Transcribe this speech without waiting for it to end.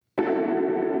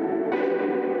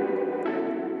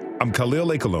I'm Khalil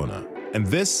Lekalona, and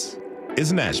this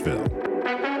is Nashville.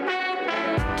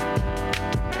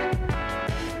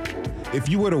 If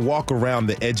you were to walk around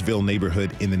the Edgeville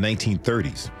neighborhood in the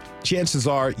 1930s, chances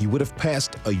are you would have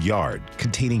passed a yard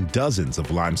containing dozens of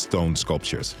limestone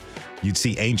sculptures. You'd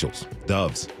see angels,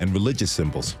 doves, and religious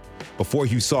symbols. Before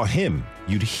you saw him,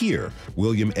 you'd hear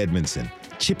William Edmonson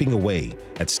chipping away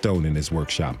at stone in his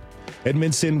workshop.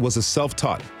 Edmonson was a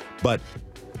self-taught, but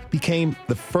became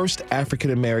the first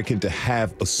African-American to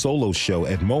have a solo show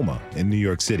at MoMA in New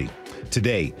York City.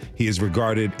 Today, he is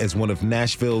regarded as one of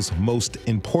Nashville's most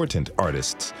important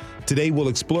artists. Today, we'll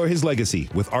explore his legacy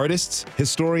with artists,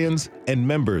 historians, and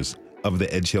members of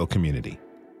the Edge Hill community.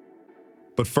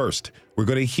 But first, we're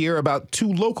going to hear about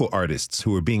two local artists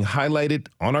who are being highlighted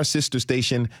on our sister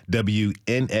station,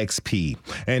 WNXP.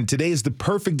 And today is the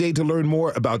perfect day to learn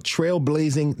more about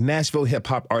trailblazing Nashville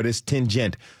hip-hop artist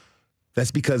Tingent. That's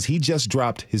because he just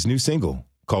dropped his new single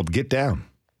called Get Down.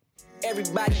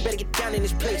 Everybody better get down in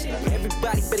this place.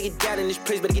 Everybody better get down in this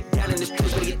place. Better get down in this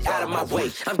place. Better get out of my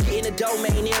way. I'm getting a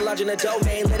domain, enlarging the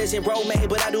domain. Letters in romaine,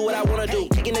 but I do what I wanna do.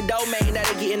 Kicking the domain, now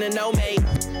they getting the no main.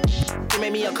 It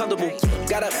made me uncomfortable.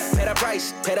 Gotta pay the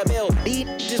price, pay the bill. These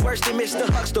just worse than Mr.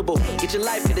 Huxtable. Get your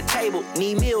life at the table,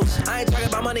 need meals. I ain't talking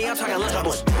about money, I'm talking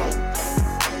lunchables.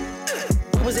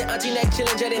 We was in Auntie Neck,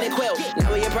 chillin', jetting and quill.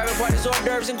 Now we in private parties, hors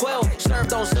d'oeuvres and quail.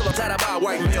 Served on silver, tied about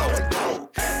white milk.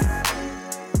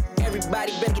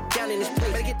 Everybody better get down in this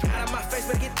place. Better get out of my face.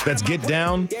 Better get That's Get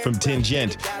Down from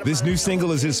Tingent. This new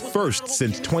single is his first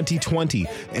since 2020,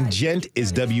 and Gent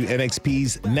is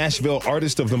WNXP's Nashville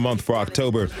Artist of the Month for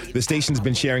October. The station's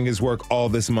been sharing his work all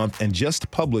this month and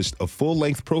just published a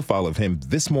full-length profile of him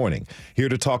this morning. Here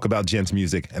to talk about Gent's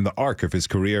music and the arc of his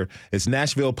career is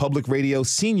Nashville Public Radio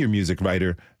senior music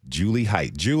writer Julie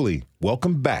Height. Julie,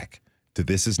 welcome back to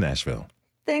This is Nashville.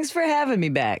 Thanks for having me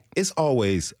back. It's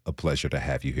always a pleasure to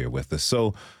have you here with us.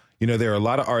 So, there are a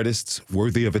lot of artists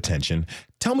worthy of attention.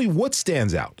 Tell me what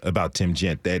stands out about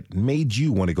Tingent that made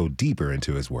you want to go deeper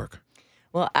into his work.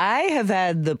 Well, I have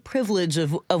had the privilege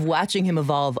of watching him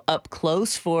evolve up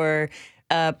close for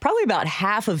probably about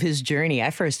half of his journey. I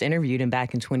first interviewed him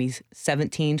back in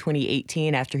 2017,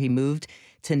 2018 after he moved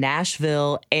to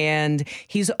Nashville, and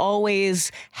he's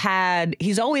always had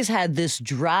this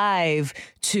drive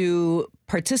to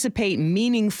participate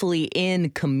meaningfully in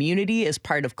community as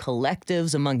part of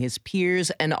collectives among his peers,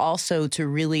 and also to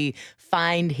really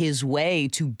find his way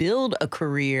to build a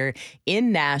career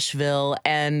in Nashville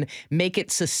and make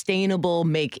it sustainable,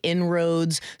 make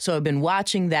inroads. So I've been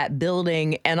watching that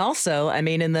building. And also,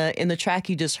 in the track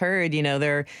you just heard,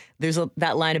 there's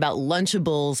that line about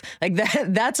Lunchables, like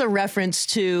that's a reference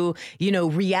to,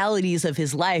 realities of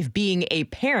his life, being a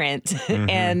parent. Mm-hmm.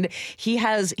 And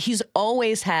he's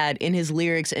always had in his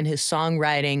lyrics and his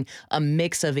songwriting a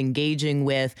mix of engaging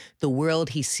with the world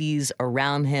he sees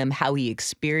around him, how he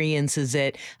experiences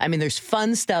it. There's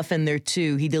fun stuff in there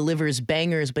too. He delivers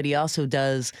bangers, but he also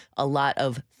does a lot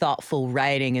of thoughtful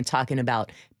writing and talking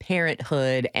about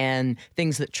parenthood and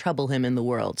things that trouble him in the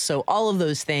world. So all of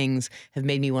those things have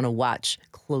made me want to watch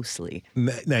closely.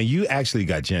 Now, you actually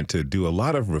got Gent to do a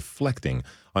lot of reflecting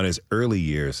on his early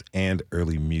years and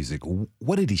early music.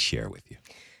 What did he share with you?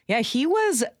 Yeah, he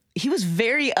was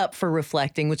very up for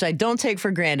reflecting, which I don't take for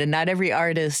granted. Not every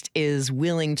artist is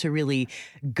willing to really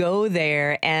go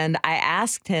there. And I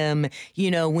asked him,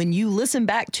 when you listen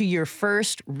back to your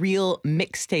first real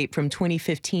mixtape from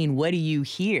 2015, what do you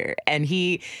hear? And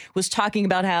he was talking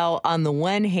about how, on the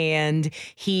one hand,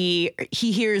 he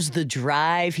hears the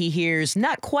drive. He hears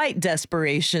not quite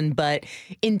desperation, but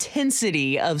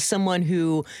intensity of someone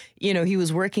who, he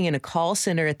was working in a call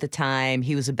center at the time.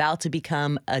 He was about to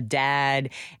become a dad,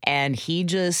 and he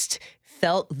just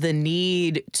felt the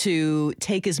need to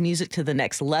take his music to the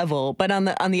next level. But on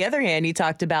the other hand, he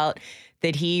talked about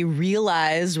that he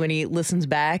realized when he listens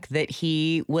back that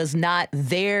he was not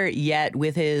there yet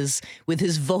with his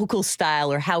vocal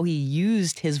style or how he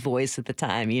used his voice at the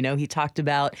time. He talked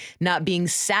about not being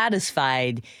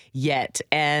satisfied yet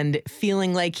and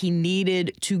feeling like he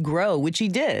needed to grow, which he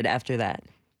did after that.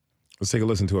 Let's take a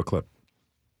listen to a clip.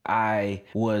 I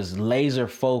was laser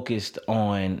focused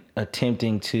on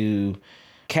attempting to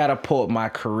catapult my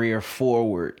career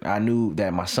forward. I knew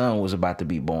that my son was about to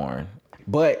be born,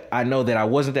 but I know that I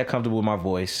wasn't that comfortable with my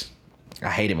voice.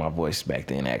 I hated my voice back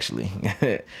then, actually.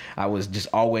 I was just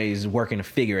always working to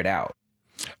figure it out.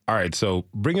 All right, so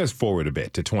bring us forward a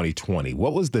bit to 2020.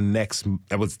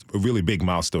 That was a really big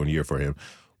milestone year for him.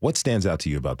 What stands out to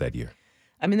you about that year?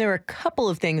 I mean, there were a couple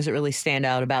of things that really stand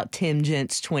out about Tim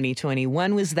Gent's 2020.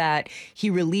 One was that he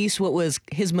released what was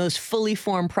his most fully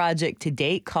formed project to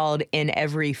date called In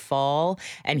Every Fall,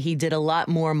 and he did a lot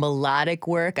more melodic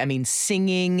work. I mean,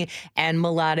 singing and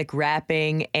melodic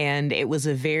rapping, and it was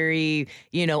a very,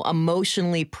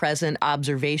 emotionally present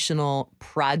observational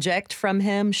project from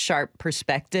him, sharp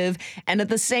perspective. And at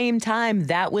the same time,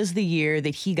 that was the year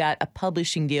that he got a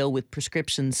publishing deal with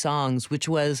Prescription Songs, which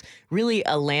was really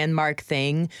a landmark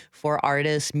thing for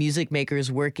artists, music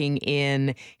makers working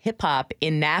in hip hop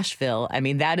in Nashville. I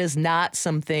mean, that is not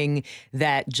something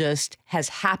that just has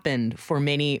happened for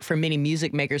many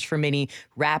music makers, for many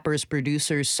rappers,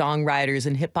 producers, songwriters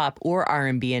in hip hop or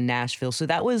R&B in Nashville. So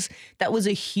that was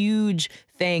a huge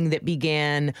thing that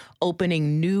began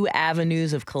opening new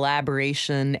avenues of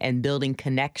collaboration and building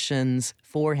connections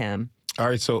for him. All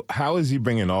right, so how is he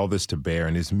bringing all this to bear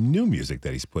in his new music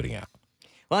that he's putting out?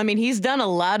 Well, I mean, he's done a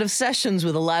lot of sessions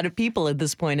with a lot of people at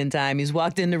this point in time. He's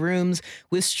walked into rooms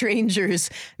with strangers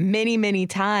many, many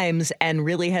times and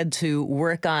really had to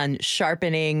work on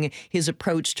sharpening his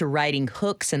approach to writing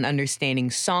hooks and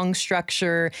understanding song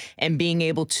structure and being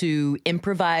able to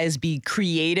improvise, be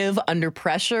creative under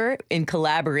pressure in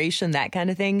collaboration, that kind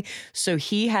of thing. So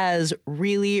he has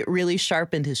really, really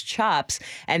sharpened his chops.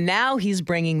 And now he's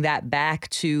bringing that back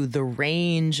to the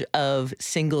range of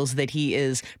singles that he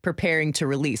is preparing to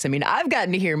release. I mean, I've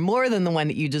gotten to hear more than the one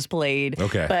that you just played.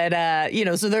 Okay. But,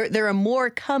 so there are more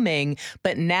coming.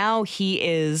 But now he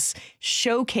is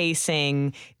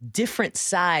showcasing different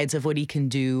sides of what he can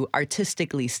do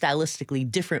artistically, stylistically,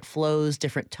 different flows,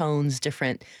 different tones,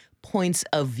 different points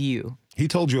of view. He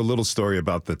told you a little story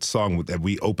about the song that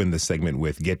we opened the segment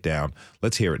with, Get Down.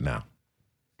 Let's hear it now.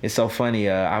 It's so funny.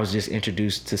 I was just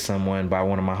introduced to someone by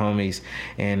one of my homies,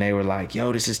 and they were like,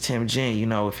 yo, this is Tim Gent.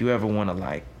 If you ever want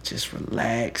to just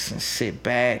relax and sit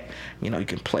back, you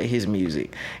can play his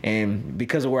music. And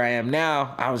because of where I am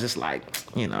now, I was just like,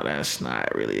 that's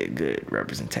not really a good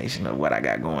representation of what I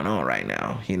got going on right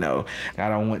now. I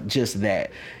don't want just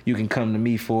that. You can come to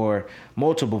me for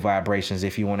multiple vibrations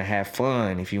if you want to have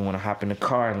fun, if you want to hop in the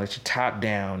car and let your top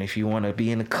down, if you want to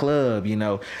be in the club.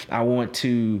 I want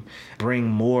to bring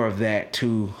more of that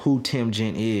to who Tim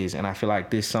Gent is. And I feel like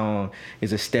this song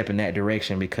is a step in that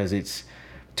direction because it's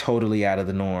totally out of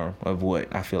the norm of what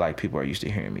I feel like people are used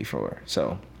to hearing me for.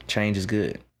 So change is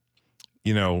good.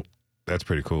 That's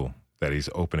pretty cool that he's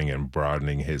opening and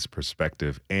broadening his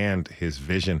perspective and his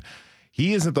vision.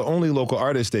 He isn't the only local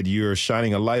artist that you're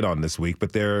shining a light on this week,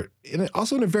 but they're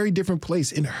also in a very different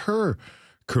place in her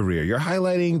career. You're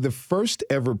highlighting the first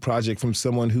ever project from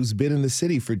someone who's been in the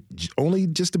city for only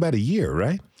just about a year,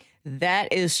 right?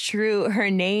 That is true.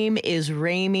 Her name is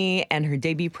Raimi, and her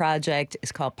debut project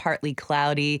is called Partly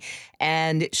Cloudy.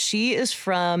 And she is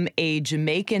from a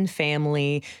Jamaican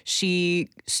family. She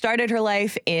started her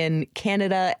life in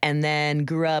Canada and then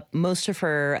grew up most of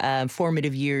her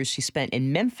formative years she spent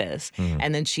in Memphis.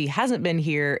 And then she hasn't been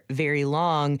here very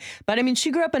long. But I mean, she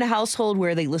grew up in a household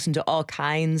where they listened to all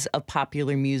kinds of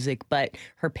popular music, but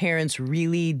her parents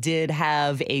really did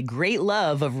have a great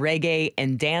love of reggae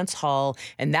and dance hall.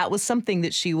 And that was something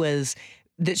that she was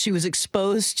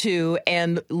exposed to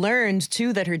and learned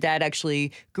too, that her dad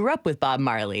actually grew up with Bob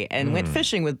Marley and went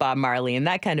fishing with Bob Marley and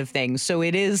that kind of thing. So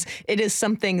it is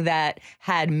something that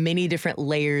had many different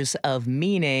layers of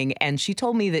meaning. And she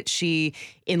told me that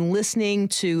in listening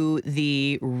to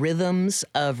the rhythms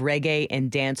of reggae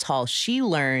and dance hall, she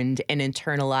learned and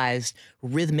internalized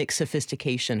rhythmic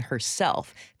sophistication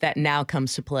herself that now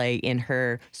comes to play in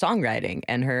her songwriting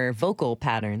and her vocal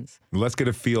patterns. Let's get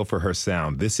a feel for her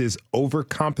sound. This is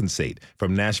Overcompensate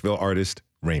from Nashville artist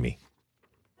Raimi.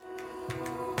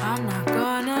 I'm not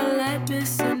gonna let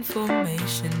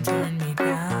misinformation turn me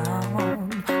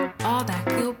down. All that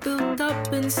guilt built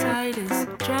up inside is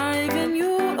driving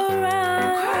you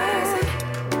around. Crazy.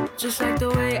 Just like the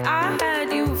way I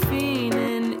had you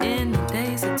feeling in the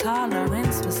days that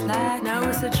tolerance was lacking. Now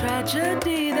it's a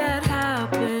tragedy that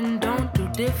happened. Don't do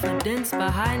difference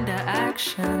behind the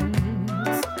actions.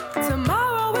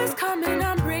 Tomorrow is coming,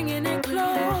 I'm bringing it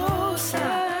closer.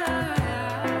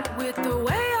 With the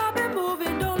way I've been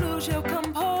moving, don't lose your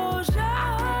composure.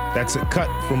 That's a cut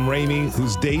from Raimi,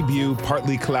 whose debut,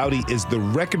 Partly Cloudy, is the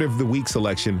Record of the Week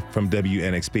selection from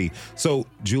WNXP. So,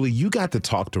 Julie, you got to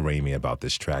talk to Raimi about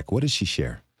this track. What did she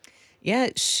share? Yeah,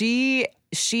 she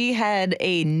she had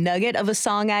a nugget of a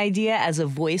song idea as a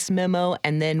voice memo,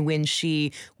 and then when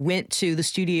she went to the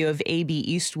studio of A.B.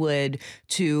 Eastwood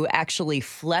to actually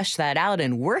flesh that out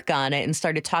and work on it and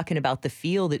started talking about the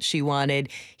feel that she wanted,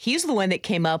 he's the one that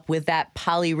came up with that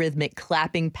polyrhythmic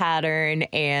clapping pattern,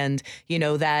 and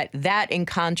that in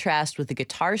contrast with the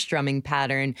guitar strumming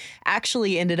pattern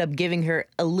actually ended up giving her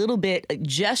a little bit,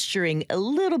 gesturing a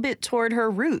little bit toward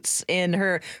her roots in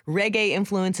her reggae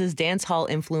influences, dance hall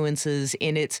influences,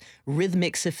 in its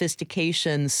rhythmic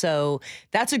sophistication. So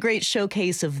that's a great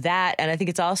showcase of that. And I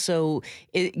think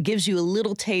it gives you a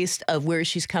little taste of where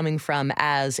she's coming from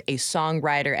as a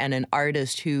songwriter and an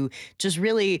artist who just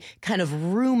really kind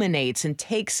of ruminates and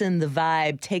takes in the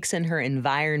vibe, takes in her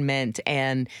environment.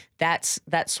 And that's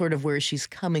sort of where she's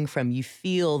coming from. You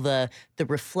feel the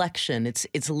reflection.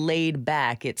 It's laid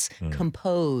back. It's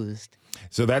composed.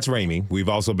 So that's Ramey. We've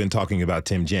also been talking about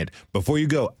Tim Gent. Before you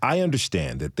go, I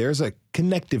understand that there's a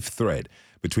connective thread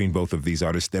between both of these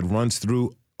artists that runs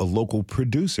through a local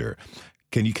producer.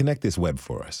 Can you connect this web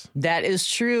for us? That is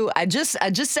true. I just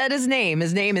said his name.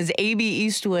 His name is A.B.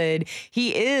 Eastwood.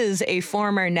 He is a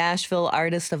former Nashville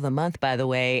Artist of the Month, by the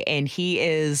way, and he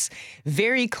is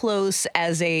very close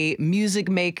as a music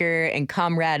maker and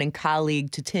comrade and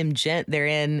colleague to Tim Gent.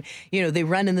 They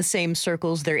run in the same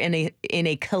circles. They're in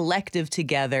a collective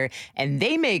together, and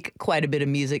they make quite a bit of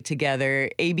music together.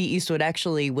 A.B. Eastwood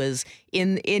actually was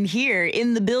in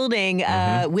the building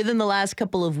within the last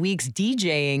couple of weeks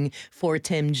DJing for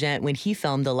Tim Gent when he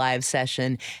filmed a live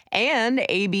session. And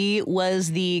A.B.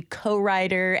 was the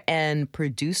co-writer and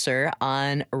producer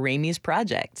on Ramey's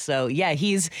project. So yeah,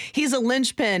 he's a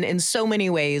linchpin in so many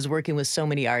ways, working with so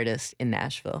many artists in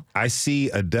Nashville. I see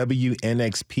a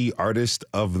WNXP Artist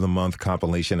of the Month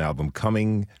compilation album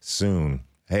coming soon.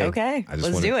 Hey, okay,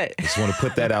 let's do it. I just want to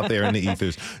put that out there in the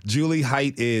ethers. Julie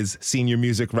Height is senior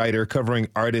music writer covering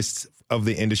artists of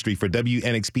the industry for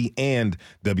WNXP and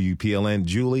WPLN.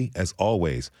 Julie, as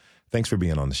always, thanks for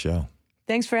being on the show.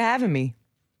 Thanks for having me.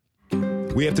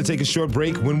 We have to take a short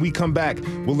break. When we come back,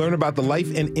 we'll learn about the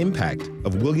life and impact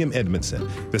of William Edmonson,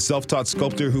 the self-taught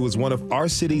sculptor who is one of our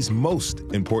city's most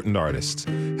important artists.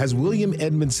 Has William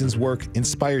Edmonson's work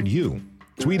inspired you?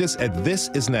 Tweet us at This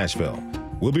Is Nashville.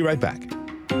 We'll be right back.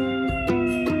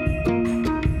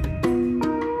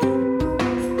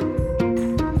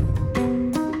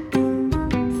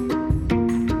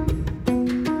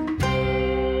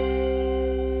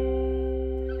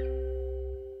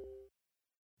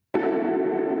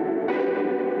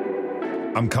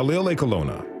 I'm Khalil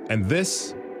Ekolona, and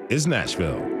this is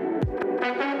Nashville.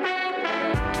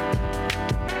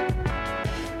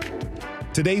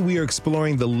 Today, we are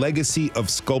exploring the legacy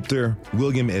of sculptor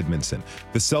William Edmonson.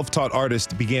 The self-taught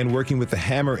artist began working with the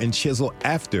hammer and chisel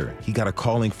after he got a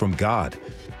calling from God.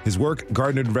 His work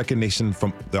garnered recognition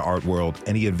from the art world,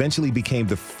 and he eventually became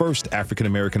the first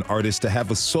African-American artist to have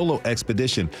a solo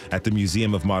expedition at the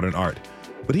Museum of Modern Art.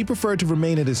 But he preferred to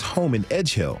remain at his home in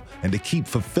Edge Hill and to keep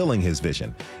fulfilling his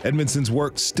vision. Edmonson's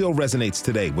work still resonates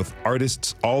today with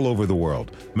artists all over the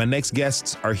world. My next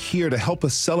guests are here to help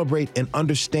us celebrate and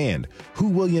understand who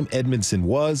William Edmonson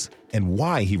was and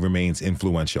why he remains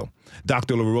influential.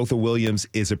 Dr. LaRotha Williams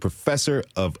is a professor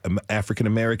of African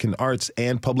American arts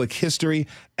and public history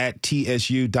at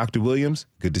TSU. Dr. Williams,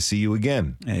 good to see you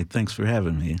again. Hey, thanks for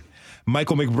having me.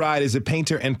 Michael McBride is a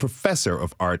painter and professor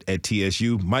of art at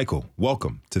TSU. Michael,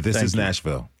 welcome to This Is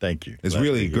Nashville. Thank you. It's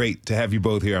really great to have you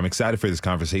both here. I'm excited for this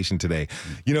conversation today.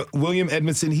 You know, William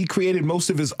Edmonson, he created most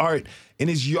of his art in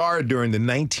his yard during the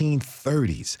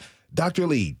 1930s. Dr.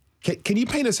 Lee, can you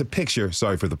paint us a picture,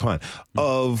 sorry for the pun,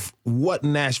 of what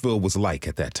Nashville was like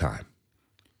at that time?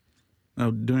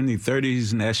 During the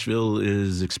 30s, Nashville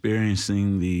is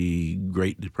experiencing the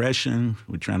Great Depression.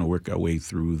 We're trying to work our way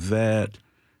through that.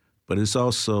 But it's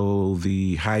also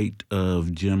the height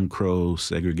of Jim Crow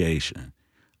segregation.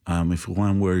 If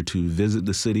one were to visit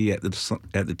the city at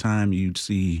the time, you'd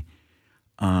see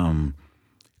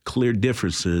clear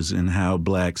differences in how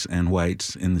blacks and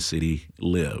whites in the city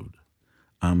lived.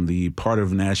 The part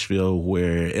of Nashville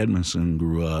where Edmonson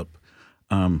grew up,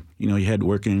 you had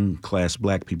working class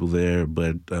black people there,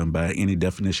 but by any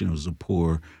definition, it was a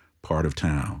poor part of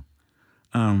town.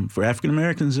 For African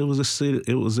Americans, it was a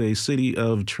city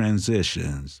of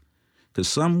transitions, because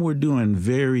some were doing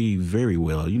very, very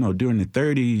well. During the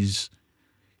 30s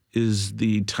is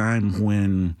the time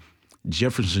when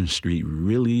Jefferson Street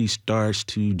really starts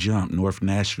to jump. North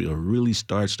Nashville really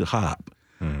starts to hop.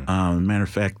 Matter of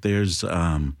fact, there's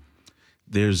a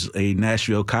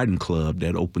Nashville Cotton Club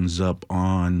that opens up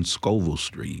on Scoville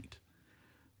Street.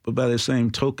 But by the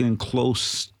same token,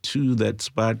 close to that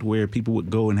spot where people would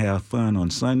go and have fun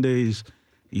on Sundays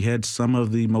he had some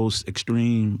of the most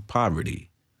extreme poverty.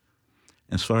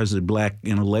 As far as the black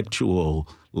intellectual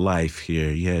life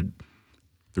here, you had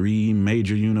 3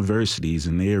 major universities,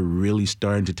 and they're really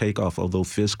starting to take off. Although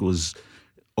Fisk was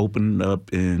opened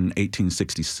up in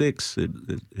 1866, it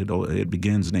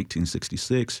begins in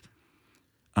 1866.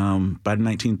 By the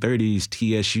 1930s,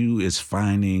 TSU is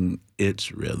finding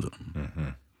its rhythm. Mm-hmm.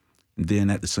 Then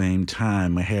at the same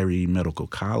time, Meharry Medical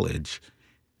College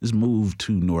is moved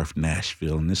to North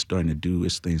Nashville, and it's starting to do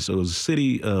its thing. So it was a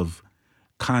city of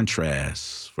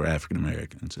contrasts for African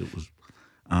Americans. It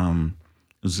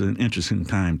was an interesting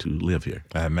time to live here.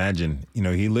 I imagine,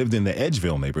 he lived in the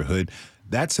Edgeville neighborhood.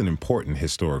 That's an important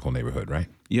historical neighborhood, right?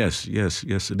 Yes,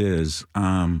 it is.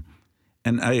 And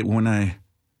when I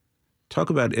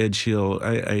talk about Edge Hill,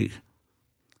 I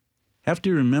have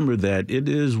to remember that it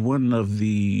is one of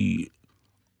the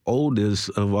oldest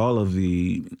of all of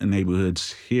the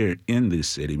neighborhoods here in this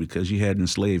city, because you had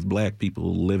enslaved black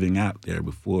people living out there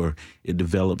before it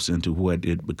develops into what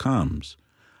it becomes.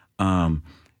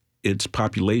 Its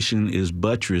population is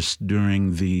buttressed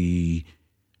during the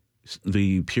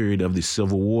period of the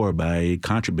Civil War by a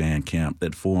contraband camp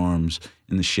that forms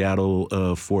in the shadow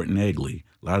of Fort Negley.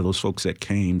 A lot of those folks that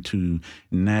came to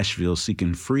Nashville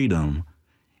seeking freedom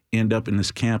end up in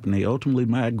this camp, and they ultimately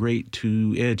migrate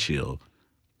to Edge Hill.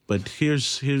 But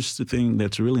here's the thing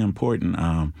that's really important.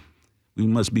 We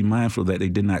must be mindful that they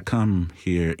did not come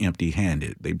here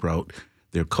empty-handed. They brought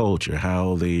their culture,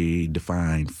 how they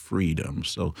define freedom.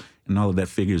 So, and all of that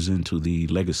figures into the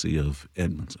legacy of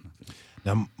Edmonson.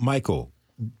 Now, Michael,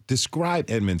 describe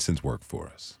Edmonson's work for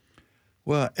us.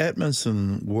 Well,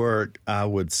 Edmonson's work, I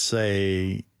would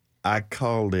say, I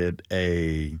called it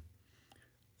a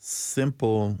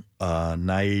simple,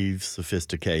 naive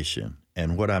sophistication.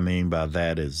 And what I mean by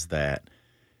that is that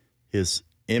his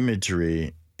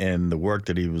imagery and the work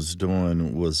that he was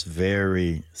doing was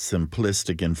very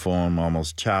simplistic in form,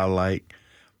 almost childlike.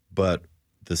 But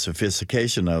the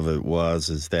sophistication of it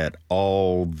is that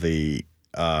all the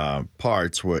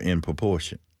parts were in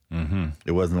proportion. Mm-hmm.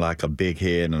 It wasn't like a big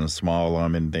head and a small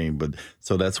arm and thing. But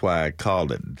so that's why I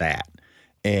called it that.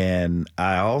 And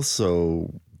I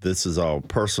also, this is all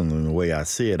personal in the way I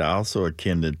see it, I also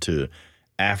akin it to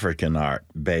African art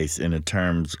based in the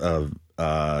terms of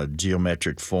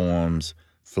geometric forms,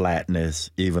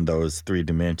 flatness, even though it's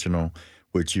 3-dimensional,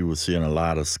 which you will see in a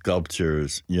lot of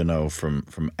sculptures,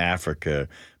 from Africa,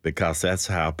 because that's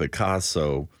how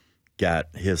Picasso got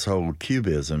his whole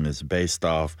cubism, is based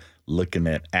off looking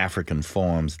at African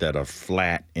forms that are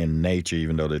flat in nature,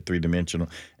 even though they're 3-dimensional,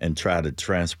 and try to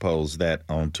transpose that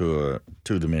onto a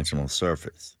 2-dimensional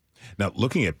surface. Now,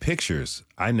 looking at pictures,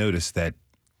 I noticed that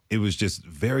it was just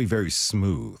very, very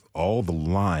smooth. All the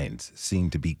lines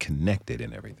seemed to be connected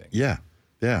and everything. Yeah,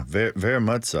 very, very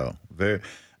much so.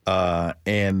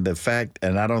 And the fact,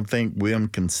 and I don't think William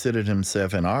considered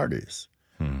himself an artist.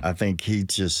 I think he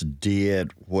just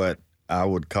did what I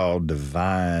would call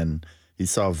divine. He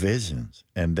saw visions,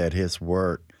 and that his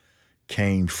work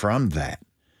came from that,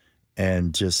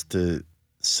 and just the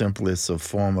simplest of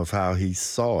form of how he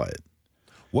saw it.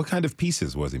 What kind of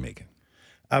pieces was he making?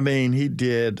 I mean, he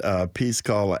did a piece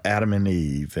called Adam and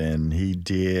Eve, and he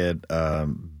did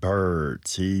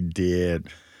birds. He did,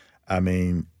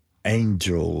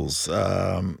 angels.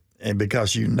 And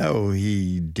because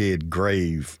he did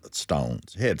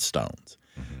gravestones, headstones.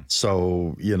 Mm-hmm.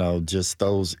 So, just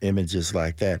those images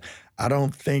like that. I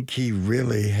don't think he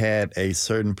really had a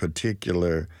certain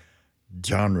particular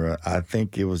genre. I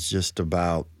think it was just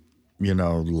about,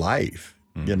 life,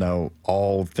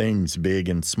 all things big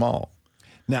and small.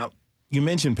 Now, you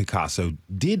mentioned Picasso.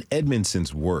 Did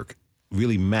Edmonson's work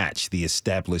really match the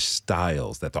established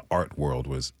styles that the art world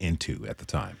was into at the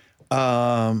time?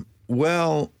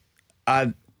 Well,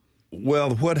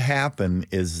 what happened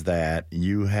is that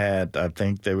you had, I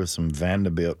think there was some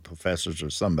Vanderbilt professors or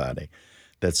somebody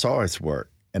that saw his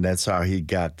work, and that's how he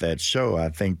got that show. I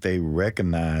think they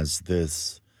recognized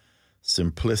this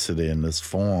simplicity and this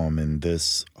form and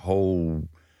this whole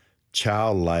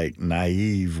childlike,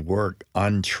 naive work,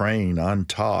 untrained,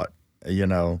 untaught,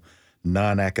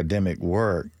 non-academic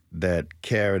work that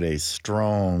carried a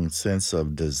strong sense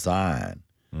of design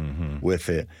with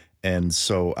it. And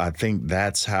so I think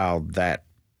that's how that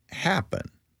happened,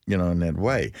 in that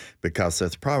way, because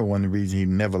that's probably one of the reasons he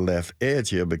never left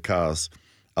Edge Hill, because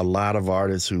a lot of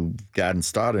artists who've gotten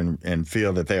started and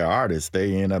feel that they're artists,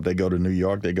 they go to New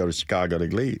York, they go to Chicago, they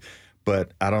leave.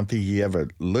 But I don't think he ever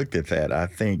looked at that. I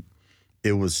think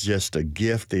it was just a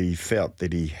gift that he felt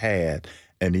that he had,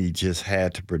 and he just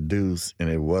had to produce, and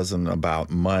it wasn't about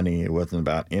money. It wasn't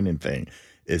about anything.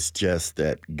 It's just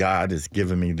that God has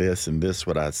given me this and this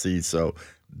what I see, so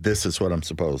this is what I'm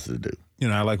supposed to do. You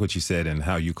know, I like what you said and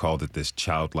how you called it this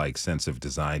childlike sense of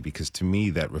design, because to me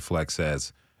that reflects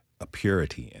as a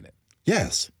purity in it.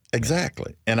 Yes,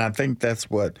 exactly. And I think that's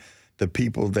what the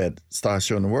people that start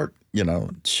showing the work,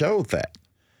 showed that.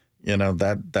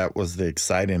 That was the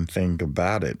exciting thing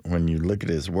about it. When you look at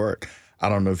his work, I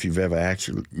don't know if you've ever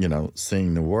actually,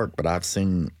 seen the work, but I've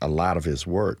seen a lot of his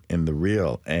work in the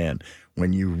real. And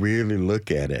when you really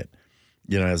look at it,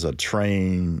 as a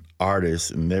trained artist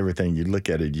and everything, you look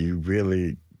at it, you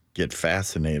really get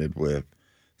fascinated with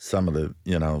some of the,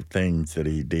 things that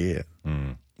he did.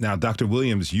 Mm. Now, Dr.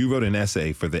 Williams, you wrote an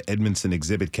essay for the Edmonson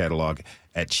exhibit catalog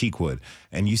at Cheekwood,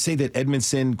 and you say that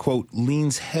Edmonson, quote,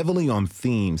 leans heavily on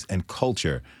themes and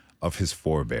culture of his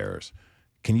forebears.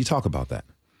 Can you talk about that?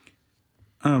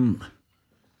 In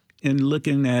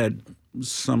looking at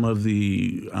some of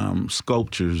the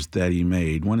sculptures that he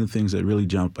made, one of the things that really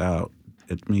jump out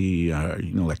at me are,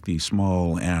 like these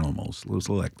small animals, those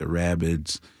are like the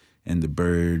rabbits and the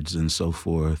birds and so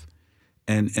forth.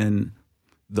 And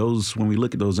those, when we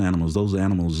look at those animals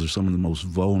are some of the most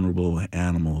vulnerable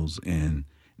animals in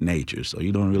nature. So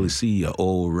you don't really see an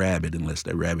old rabbit unless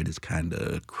that rabbit is kind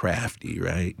of crafty,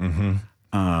 right?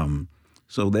 Mm-hmm.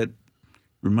 So that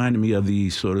reminded me of the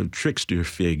sort of trickster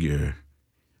figure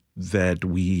that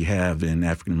we have in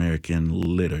African-American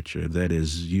literature, that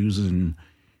is using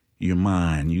your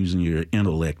mind, using your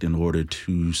intellect in order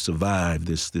to survive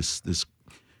this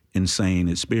insane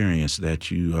experience that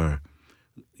you are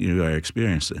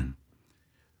experiencing.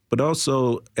 But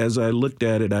also, as I looked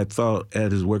at it, I thought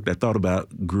at his work, I thought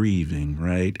about grieving,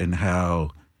 right? And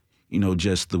how,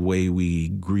 just the way we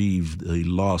grieve the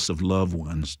loss of loved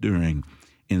ones during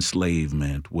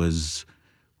enslavement was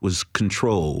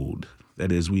controlled.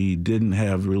 That is, we didn't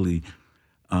have really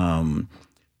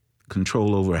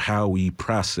control over how we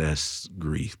process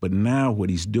grief. But now what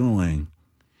he's doing,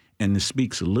 and this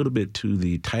speaks a little bit to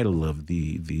the title of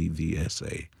the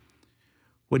essay,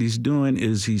 what he's doing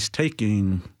is he's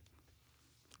taking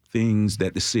things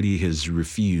that the city has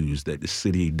refused, that the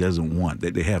city doesn't want,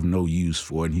 that they have no use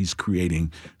for, and he's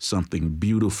creating something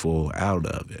beautiful out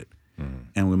of it. Mm.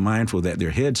 And we're mindful that they're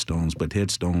headstones, but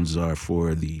headstones are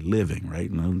for the living, right?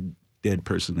 No dead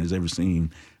person has ever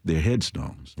seen their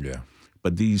headstones. Yeah.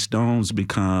 But these stones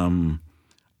become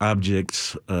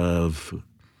objects of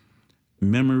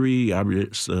memory,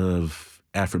 objects of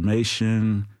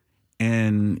affirmation,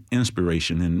 and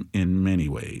inspiration in many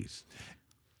ways.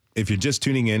 If you're just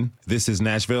tuning in, this is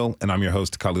Nashville, and I'm your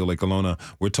host, Khalil Ekalona.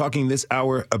 We're talking this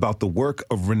hour about the work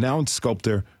of renowned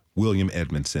sculptor William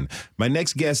Edmonson. My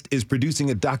next guest is producing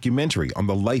a documentary on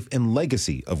the life and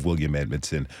legacy of William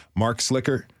Edmonson. Mark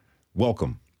Slicker,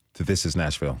 welcome to This is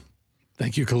Nashville.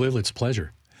 Thank you, Khalil. It's a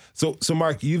pleasure. So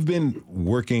Mark, you've been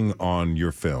working on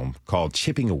your film called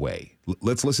Chipping Away.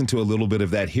 Let's listen to a little bit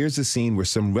of that. Here's a scene where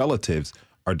some relatives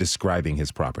are describing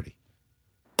his property.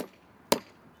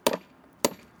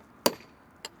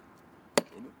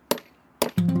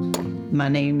 My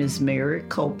name is Mary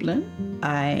Copeland.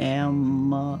 I am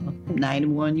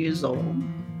 91 years old.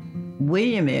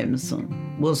 William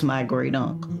Edmonson was my great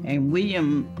uncle, and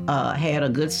William had a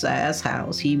good-sized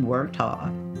house. He worked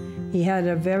hard. He had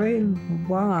a very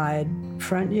wide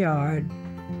front yard,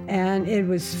 and it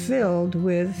was filled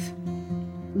with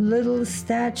little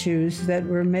statues that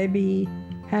were maybe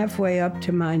halfway up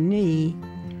to my knee,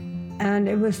 and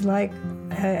it was like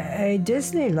a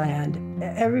Disneyland.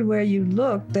 Everywhere you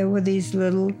looked, there were these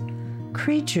little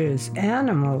creatures,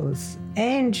 animals,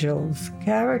 angels,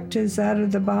 characters out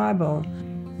of the Bible.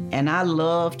 And I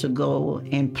loved to go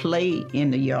and play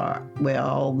in the yard where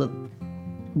all the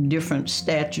different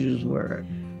statues were.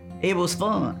 It was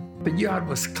fun. The yard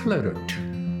was cluttered.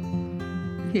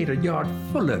 He had a yard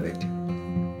full of it.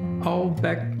 All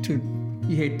back to,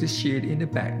 he had this shed in the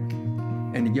back,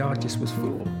 and the yard just was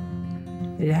full.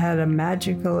 It had a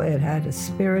magical, it had a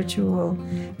spiritual,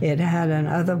 it had an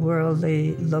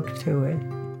otherworldly look to it.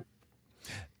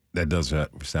 That does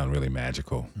sound really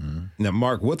magical. Mm-hmm. Now,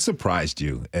 Mark, what surprised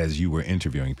you as you were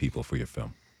interviewing people for your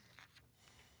film?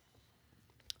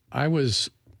 I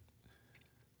was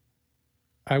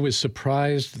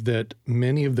surprised that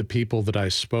many of the people that I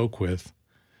spoke with,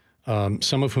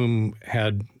 some of whom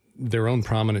had their own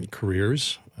prominent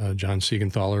careers. John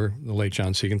Siegenthaler, the late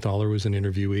John Siegenthaler, was an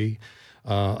interviewee.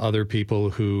 Other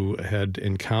people who had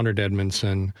encountered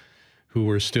Edmonson, who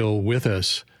were still with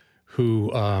us,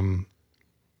 who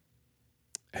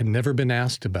had never been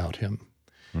asked about him.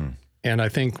 And I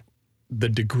think the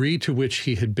degree to which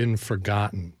he had been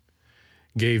forgotten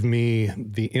gave me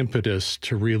the impetus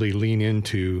to really lean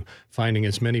into finding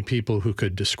as many people who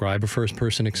could describe a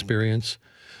first-person experience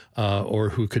or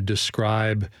who could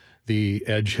describe the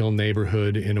Edge Hill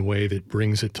neighborhood in a way that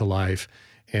brings it to life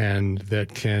and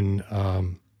that can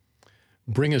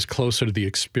bring us closer to the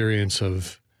experience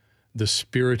of the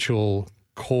spiritual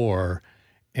core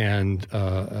and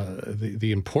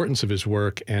the importance of his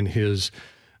work and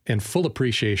full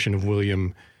appreciation of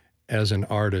William as an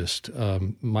artist.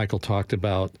 Michael talked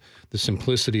about the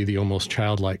simplicity, the almost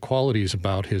childlike qualities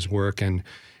about his work, and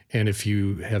if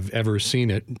you have ever seen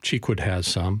it, Cheekwood has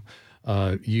some.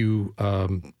 You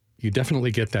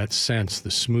definitely get that sense,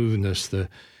 the smoothness, the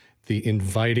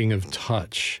inviting of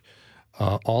touch,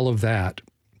 all of that.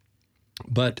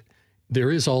 But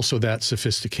there is also that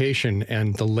sophistication,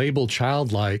 and the label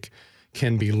childlike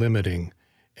can be limiting.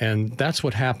 And that's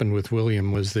what happened with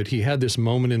William, was that he had this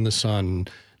moment in the sun,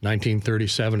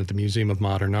 1937 at the Museum of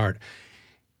Modern Art.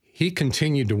 He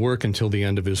continued to work until the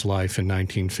end of his life in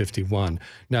 1951.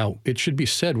 Now, it should be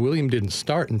said, William didn't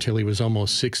start until he was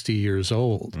almost 60 years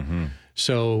old. Mm-hmm.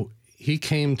 So he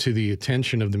came to the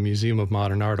attention of the Museum of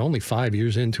Modern Art only 5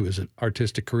 years into his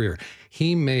artistic career.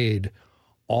 He made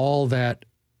all that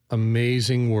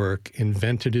amazing work,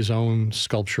 invented his own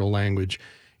sculptural language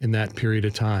in that period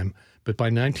of time. But by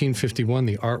 1951,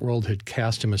 the art world had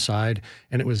cast him aside,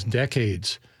 and it was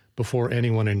decades before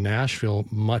anyone in Nashville,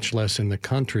 much less in the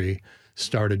country,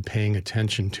 started paying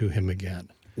attention to him again.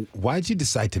 Why did you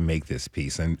decide to make this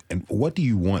piece, and what do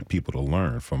you want people to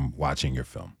learn from watching your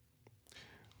film?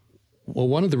 Well,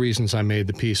 one of the reasons I made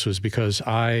the piece was because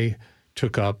I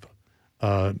took up,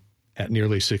 at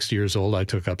nearly 60 years old, I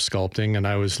took up sculpting, and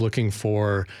I was looking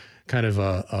for kind of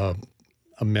a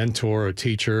mentor, a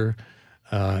teacher,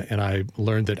 and I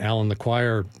learned that Alan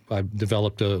LeQuire, I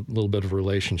developed a little bit of a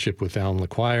relationship with Alan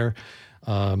LeQuire,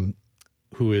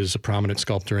 who is a prominent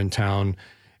sculptor in town,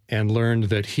 and learned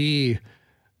that he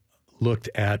looked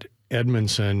at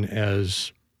Edmonson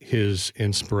as his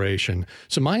inspiration.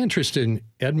 So my interest in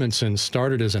Edmonson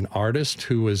started as an artist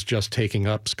who was just taking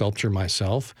up sculpture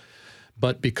myself,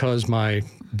 but because my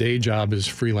day job is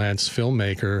freelance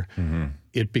filmmaker,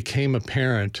 it became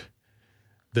apparent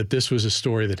that this was a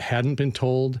story that hadn't been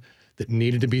told, that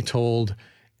needed to be told,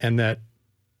 and that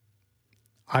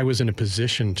I was in a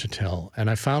position to tell. And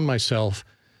I found myself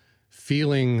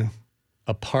feeling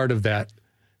a part of that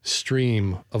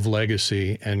stream of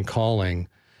legacy and calling.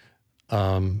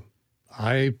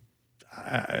 I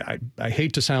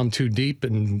hate to sound too deep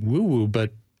and woo-woo,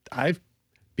 but I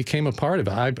became a part of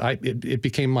it. It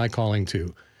became my calling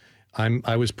too.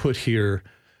 I was put here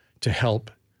to help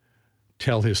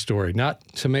tell his story, not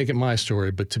to make it my story,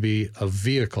 but to be a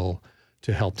vehicle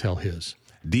to help tell his.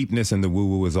 Deepness and the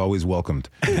woo-woo is always welcomed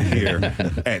here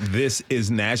at This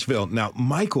Is Nashville. Now,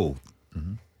 Michael,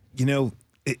 you know,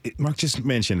 Mark just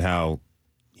mentioned how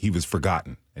he was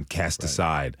forgotten and cast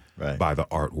aside by the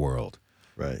art world.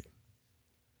 Right.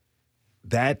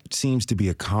 That seems to be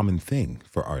a common thing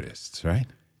for artists, right?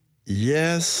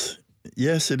 Yes,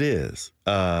 it is.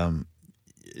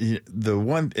 The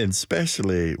one,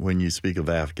 especially when you speak of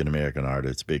African-American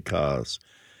artists, because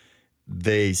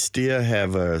they still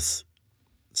have us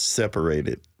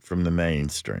separated from the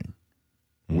mainstream.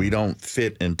 We don't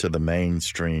fit into the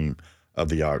mainstream of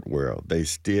the art world. They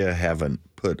still haven't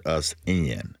put us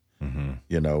in.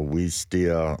 You know, we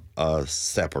still are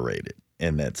separated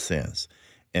in that sense.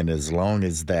 And as long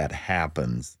as that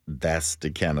happens, that's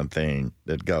the kind of thing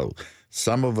that goes.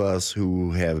 Some of us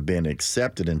who have been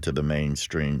accepted into the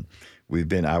mainstream,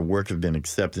 our work has been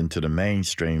accepted into the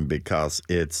mainstream because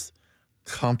it's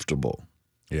comfortable.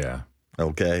 Yeah.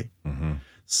 Okay?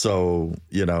 So,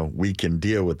 you know, we can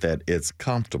deal with that. It's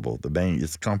comfortable.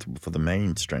 It's comfortable for the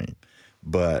mainstream.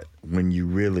 But when you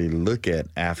really look at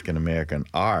African-American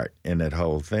art and that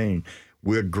whole thing,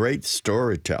 we're great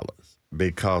storytellers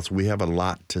because we have a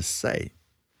lot to say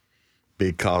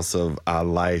because of our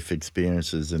life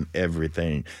experiences and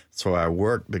everything. So our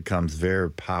work becomes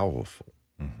very powerful.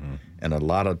 And a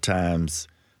lot of times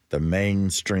the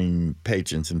mainstream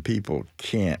patrons and people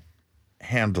can't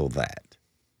handle that.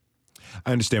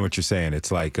 I understand what you're saying.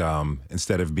 It's like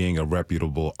instead of being a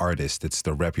reputable artist, it's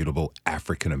the reputable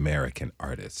African-American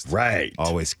artist. Right.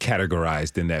 Always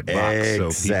categorized in that box.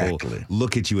 Exactly. So people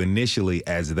look at you initially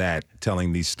as that,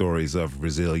 telling these stories of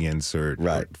resilience or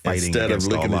fighting instead against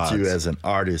of looking all at odds. you as an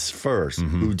artist first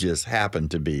who just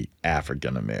happened to be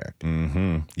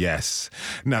African-American. Yes.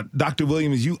 Now, Dr.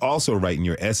 Williams, you also write in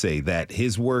your essay that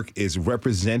his work is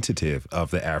representative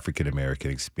of the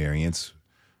African-American experience.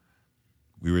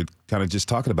 We were kind of just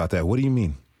talking about that. What do you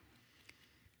mean?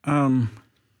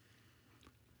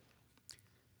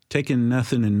 taking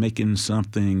nothing and making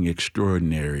something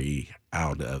extraordinary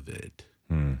out of it.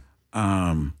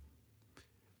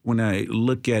 When I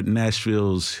look at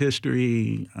Nashville's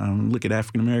history, look at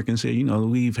African Americans here,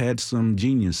 we've had some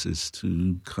geniuses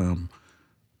to come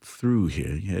through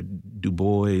here. You had Du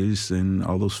Bois and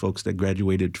all those folks that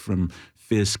graduated from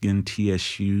Fisk and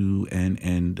TSU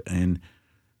and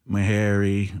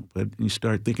Meharry, but you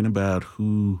start thinking about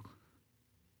who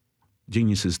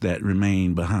geniuses that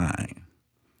remain behind.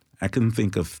 I can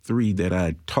think of three that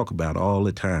I talk about all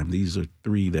the time. These are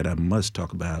three that I must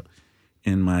talk about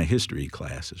in my history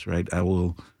classes, right? I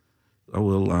will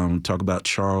talk about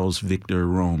Charles Victor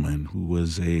Roman, who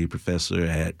was a professor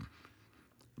at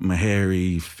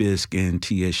Meharry, Fisk, and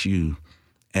TSU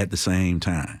at the same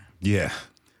time. Yeah.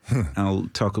 I'll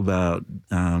talk about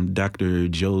Dr.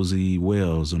 Josie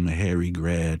Wells, a Meharry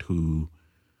grad who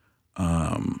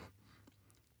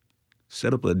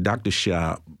set up a doctor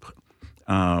shop,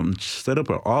 set up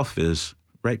an office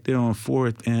right there on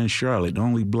 4th and Charlotte, the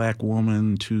only black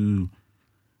woman to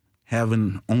have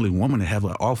an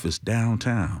office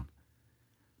downtown.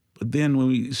 But then when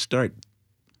we start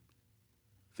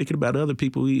thinking about other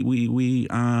people, we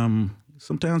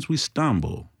sometimes we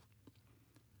stumble.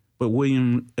 But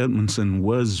William Edmonson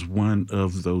was one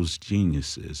of those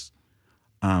geniuses.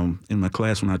 In my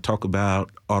class, when I talk about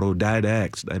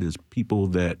autodidacts, that is people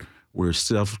that were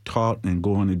self-taught and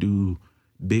going to do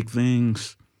big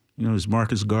things, there's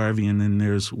Marcus Garvey and then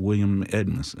there's William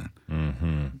Edmonson.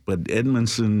 Mm-hmm. But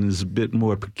Edmonson is a bit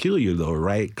more peculiar though,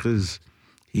 right? Because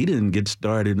he didn't get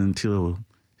started until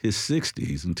his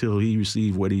 60s, until he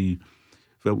received what he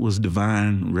felt was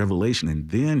divine revelation, and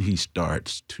then he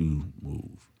starts to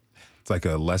move. It's like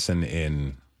a lesson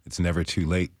in it's never too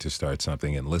late to start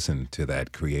something and listen to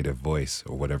that creative voice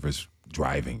or whatever's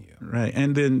driving you. Right,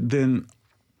 and then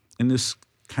and this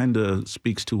kind of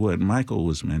speaks to what Michael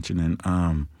was mentioning,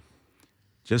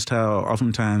 just how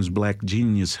oftentimes black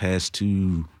genius has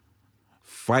to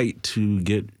fight to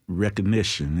get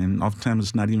recognition, and oftentimes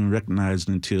it's not even recognized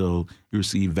until you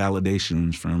receive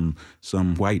validations from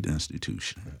some white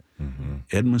institution. Mm-hmm.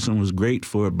 Edmonson was great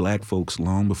for black folks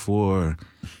long before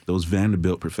those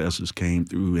Vanderbilt professors came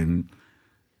through and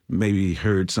maybe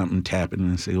heard something tapping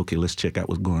and say, okay, let's check out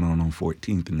what's going on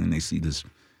 14th, and then they see this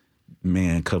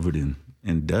man covered in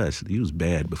dust. He was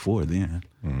bad before then.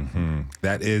 Mm-hmm.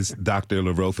 That is Dr.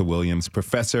 LaRotha Williams,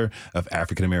 professor of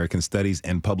African American Studies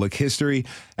and Public History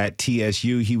at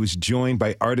TSU. He was joined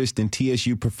by artist and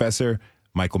TSU professor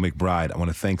Michael McBride. I want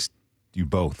to thank you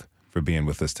both for being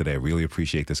with us today. I really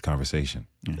appreciate this conversation.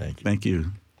 Yeah, thank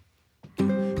you.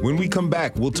 When we come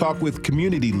back, we'll talk with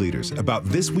community leaders about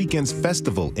this weekend's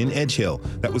festival in Edge Hill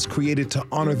that was created to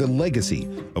honor the legacy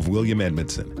of William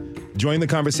Edmonson. Join the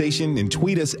conversation and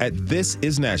tweet us at This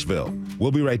Is Nashville.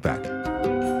 We'll be right back.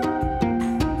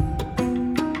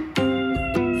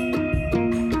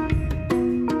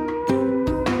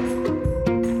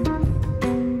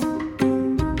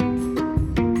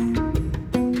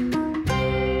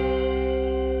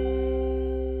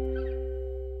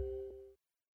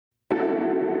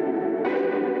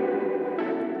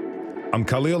 I'm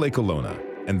Khalil Ekolona,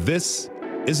 and this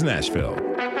is Nashville.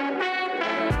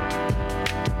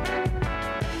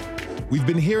 We've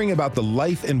been hearing about the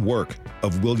life and work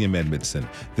of William Edmonson,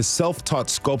 the self-taught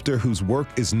sculptor whose work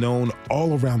is known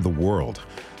all around the world.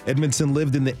 Edmonson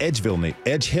lived in the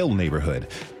Edge Hill neighborhood,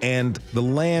 and the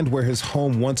land where his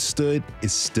home once stood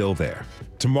is still there.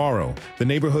 Tomorrow, the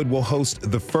neighborhood will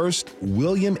host the first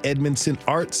William Edmonson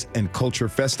Arts and Culture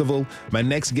Festival. My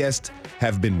next guests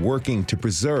have been working to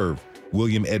preserve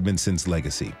William Edmonson's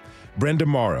legacy. Brenda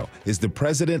Morrow is the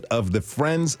president of the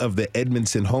Friends of the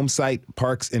Edmonson Homesite,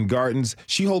 Parks and Gardens.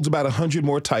 She holds about 100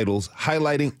 more titles,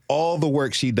 highlighting all the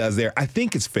work she does there. I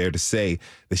think it's fair to say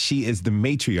that she is the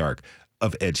matriarch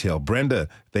of Edge Hill. Brenda,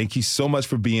 thank you so much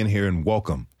for being here and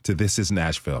welcome to This Is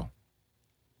Nashville.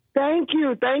 Thank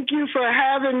you. Thank you for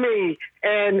having me.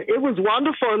 And it was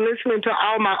wonderful listening to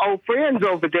all my old friends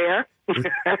over there.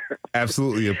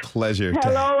 Absolutely a pleasure.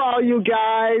 Hello, all you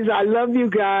guys. I love you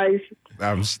guys.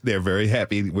 They're very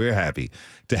happy. We're happy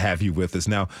to have you with us.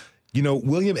 Now,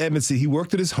 William Edmonson, he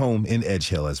worked at his home in Edge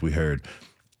Hill, as we heard.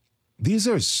 These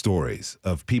are stories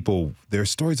of people. There are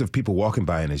stories of people walking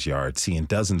by in his yard, seeing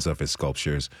dozens of his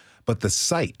sculptures. But the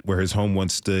site where his home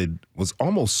once stood was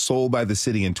almost sold by the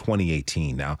city in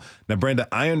 2018. Now, Brenda,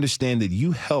 I understand that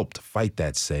you helped fight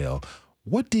that sale.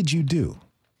 What did you do?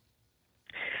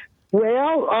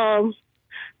 Well,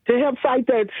 to help fight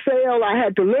that sale, I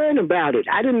had to learn about it.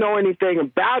 I didn't know anything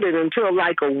about it until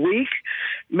like a week,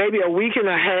 maybe a week and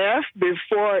a half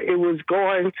before it was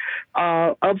going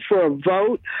up for a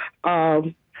vote.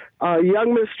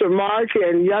 young Mr. Mark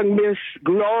and young Miss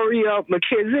Gloria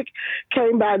McKissick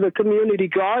came by the community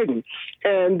garden,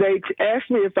 and they asked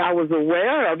me if I was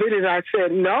aware of it, and I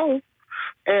said no.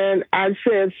 And I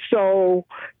said, so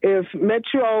if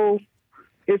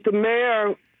the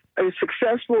mayor is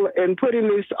successful in putting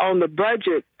this on the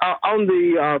budget,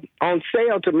 on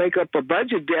sale to make up a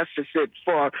budget deficit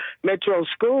for Metro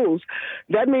schools,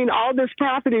 that means all this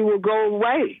property will go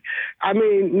away. I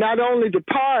mean, not only the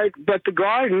park, but the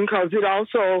garden, because it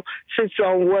also sits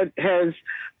on what has,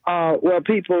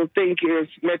 people think is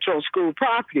Metro school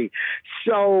property.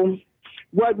 So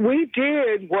what we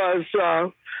did was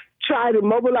try to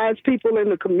mobilize people in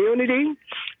the community.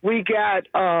 We got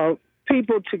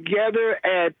people together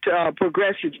at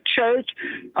Progressive Church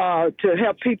to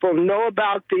help people know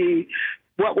about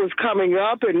what was coming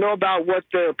up and know about what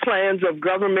the plans of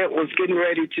government was getting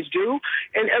ready to do.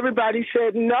 And everybody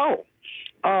said, no,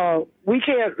 we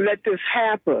can't let this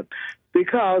happen,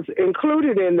 because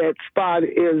included in that spot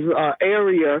is an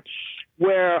area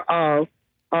where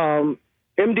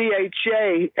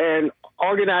MDHA and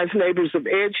Organized Neighbors of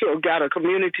Edge Hill got a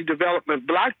community development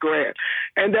block grant.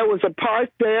 And there was a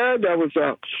park there, there was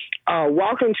a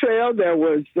walking trail, there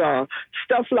was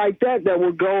stuff like that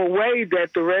would go away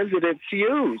that the residents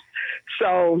used.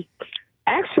 So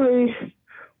actually,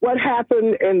 what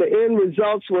happened in the end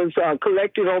results was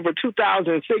collecting over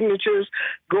 2,000 signatures,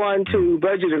 going to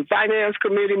Budget and Finance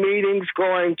Committee meetings,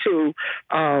 going to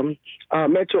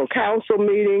Metro Council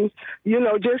meetings,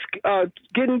 just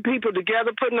getting people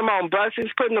together, putting them on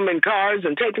buses, putting them in cars,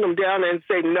 and taking them down and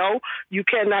saying, no, you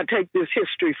cannot take this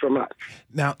history from us.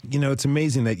 Now, it's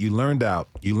amazing that you learned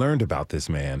about this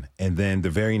man, and then the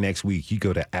very next week you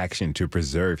go to action to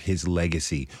preserve his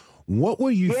legacy. What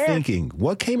were you thinking?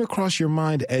 What came across your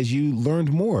mind as you learned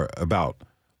more about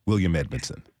William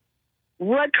Edmonson?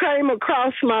 What came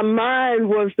across my mind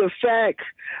was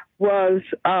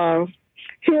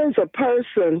here's a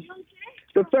person.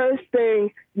 The first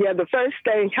thing,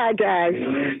 hi guys.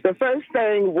 The first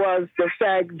thing was the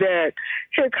fact that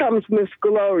here comes Miss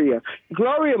Gloria.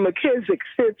 Gloria McKissick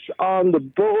sits on the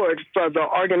board for the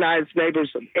Organized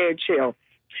Neighbors of Edge Hill.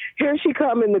 Here she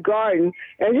come in the garden,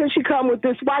 and here she come with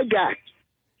this white guy.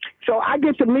 So I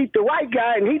get to meet the white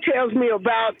guy, and he tells me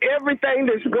about everything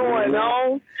that's going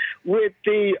on with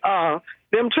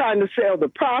them trying to sell the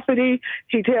property.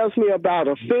 He tells me about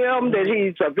a film that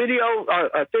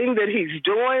a thing that he's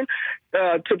doing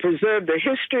to preserve the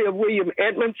history of William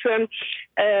Edmonson.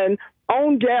 And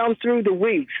on down through the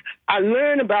weeks, I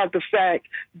learned about the fact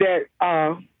that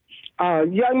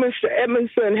young Mr.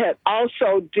 Edmonson had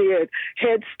also did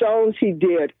headstones. He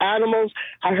did animals.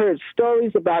 I heard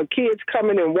stories about kids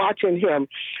coming and watching him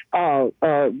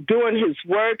doing his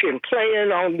work and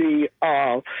playing on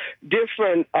the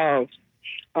different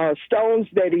stones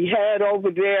that he had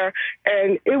over there.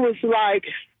 And it was like,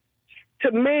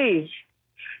 to me,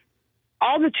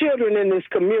 all the children in this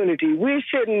community,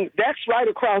 that's right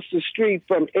across the street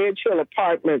from Edge Hill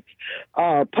Apartments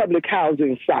public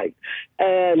housing site.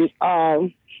 And there are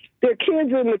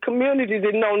kids in the community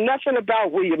that know nothing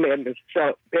about William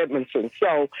Edmonson.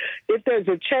 So if there's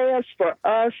a chance for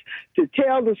us to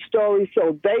tell the story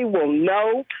so they will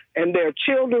know and their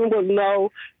children will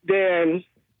know, then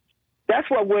that's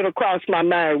what went across my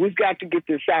mind. We've got to get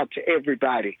this out to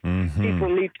everybody. Mm-hmm. People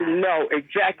need to know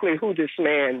exactly who this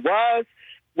man was,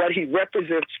 what he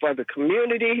represents for the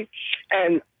community,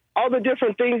 and all the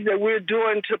different things that we're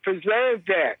doing to preserve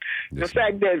that. Yes. The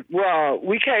fact that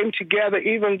we came together,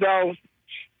 even though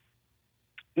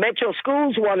Metro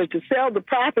Schools wanted to sell the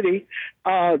property,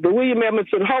 the William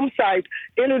Edmonson home site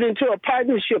entered into a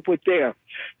partnership with them.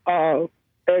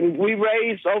 And we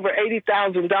raised over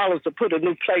 $80,000 to put a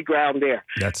new playground there.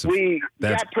 We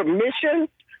got permission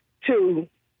to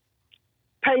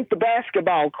paint the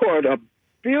basketball court a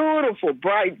beautiful,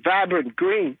 bright, vibrant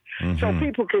green, so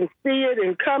people can see it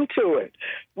and come to it.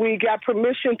 We got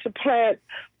permission to plant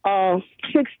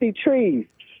 60 trees.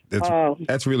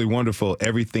 That's really wonderful,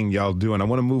 everything y'all do. And I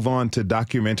want to move on to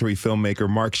documentary filmmaker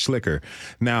Mark Schlicker.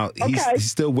 Now,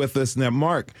 he's still with us. Now,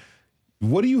 Mark,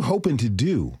 what are you hoping to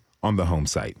do on the home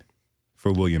site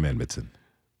for William Edmonson?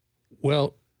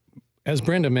 Well, as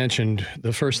Brenda mentioned,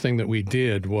 the first thing that we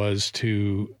did was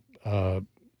to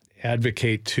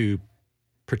advocate to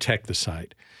protect the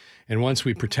site. And once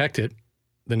we protect it,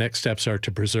 the next steps are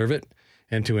to preserve it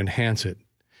and to enhance it.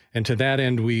 And to that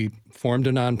end, we formed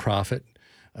a nonprofit,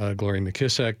 Gloria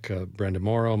McKissick, Brenda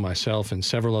Morrow, myself, and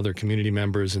several other community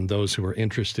members and those who were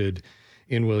interested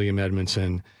in William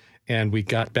Edmonson. And we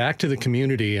got back to the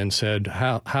community and said,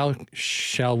 how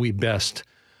shall we best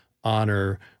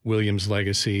honor William's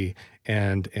legacy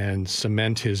and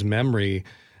cement his memory,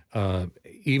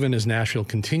 even as Nashville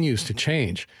continues to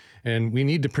change. And we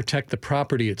need to protect the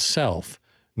property itself,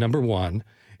 number one.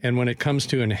 And when it comes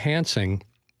to enhancing,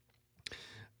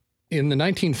 in the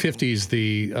 1950s,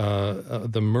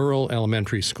 the Merle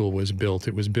Elementary School was built.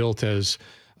 It was built as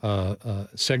a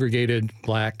segregated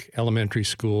black elementary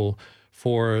school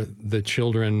for the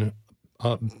children,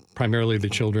 primarily the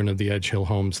children of the Edge Hill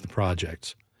Homes, the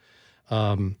projects.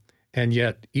 And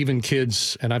yet even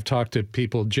kids, and I've talked to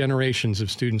people, generations of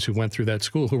students who went through that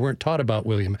school who weren't taught about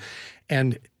William.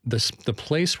 And the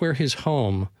place where his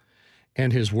home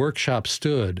and his workshop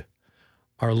stood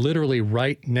are literally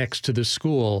right next to the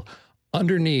school,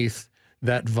 underneath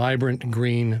that vibrant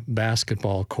green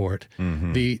basketball court.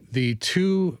 Mm-hmm. The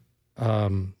two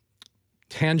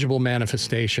tangible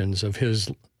manifestations of his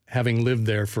having lived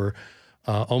there for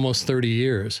almost 30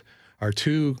 years are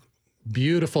two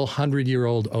beautiful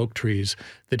 100-year-old oak trees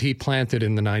that he planted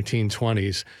in the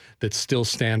 1920s that still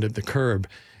stand at the curb.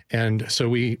 And so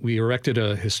we erected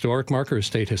a historic marker, a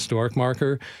state historic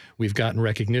marker. We've gotten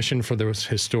recognition for those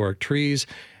historic trees.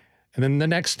 And then the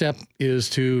next step is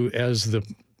to,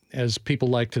 as people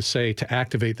like to say, to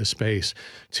activate the space,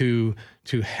 to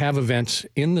have events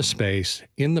in the space,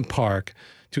 in the park,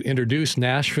 to introduce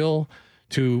Nashville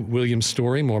to William's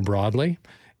story more broadly,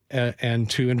 and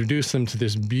to introduce them to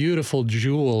this beautiful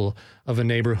jewel of a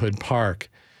neighborhood park.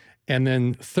 And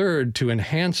then third, to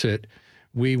enhance it,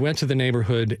 we went to the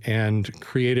neighborhood and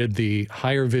created the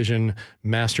Higher Vision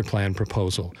Master Plan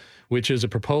proposal, which is a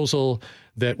proposal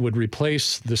that would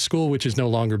replace the school, which is no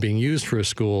longer being used for a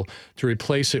school, to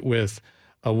replace it with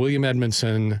a William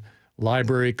Edmonson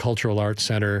library, cultural arts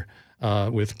center,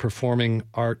 with performing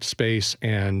art space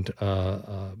and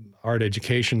art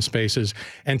education spaces,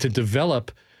 and to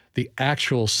develop the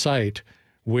actual site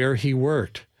where he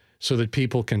worked so that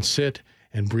people can sit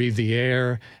and breathe the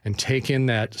air and take in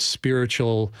that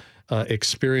spiritual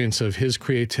experience of his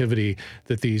creativity,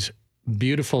 that these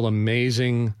beautiful,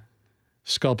 amazing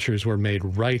sculptures were made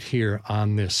right here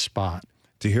on this spot.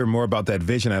 To hear more about that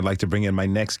vision, I'd like to bring in my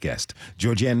next guest.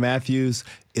 Georgianne Matthews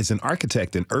is an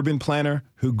architect and urban planner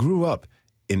who grew up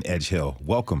in Edge Hill.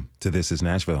 Welcome to This is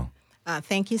Nashville.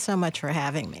 Thank you so much for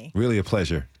having me. Really a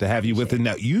pleasure to have you with us.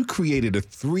 Now, you created a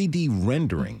 3D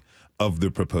rendering of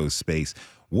the proposed space.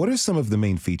 What are some of the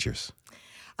main features?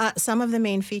 Some of the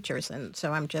main features, and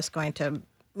so I'm just going to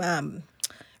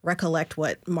recollect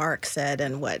what Mark said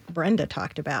and what Brenda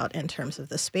talked about in terms of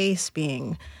the space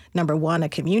being, number one, a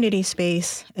community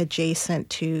space adjacent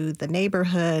to the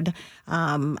neighborhood,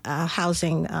 a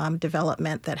housing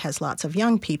development that has lots of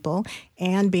young people,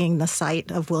 and being the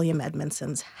site of William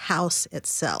Edmondson's house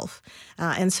itself.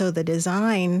 And so the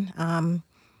design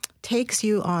takes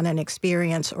you on an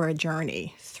experience or a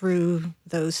journey through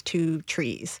those two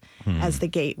trees as the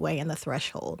gateway and the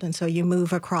threshold. And so you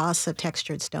move across a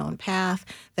textured stone path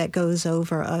that goes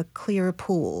over a clear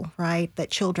pool, right, that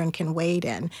children can wade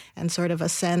in, and sort of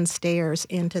ascend stairs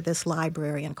into this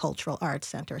library and cultural arts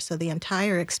center. So the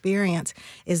entire experience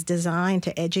is designed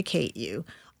to educate you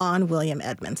on William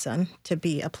Edmondson, to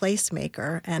be a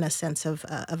placemaker and a sense of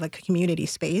a community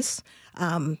space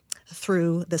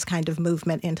through this kind of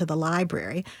movement into the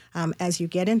library. As you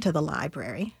get into the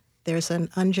library, there's an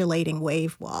undulating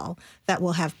wave wall that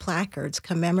will have placards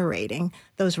commemorating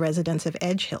those residents of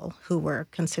Edge Hill who were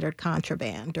considered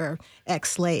contraband or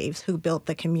ex-slaves who built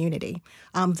the community.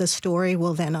 The story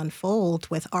will then unfold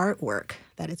with artwork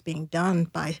that is being done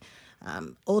by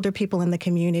older people in the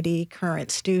community,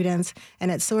 current students, and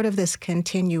it's sort of this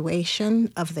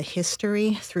continuation of the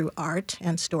history through art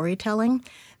and storytelling.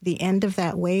 The end of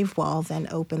that wave wall then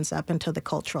opens up into the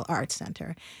Cultural Arts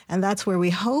Center. And that's where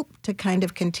we hope to kind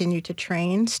of continue to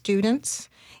train students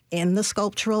in the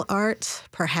sculptural arts,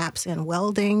 perhaps in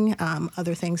welding,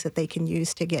 other things that they can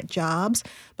use to get jobs,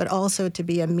 but also to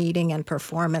be a meeting and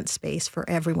performance space for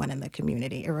everyone in the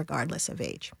community, regardless of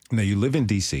age. Now, you live in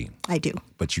D.C. I do.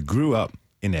 But you grew up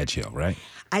in Edge Hill, right?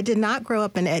 I did not grow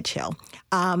up in Edge Hill.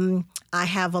 I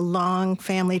have a long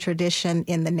family tradition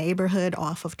in the neighborhood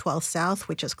off of 12th South,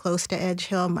 which is close to Edge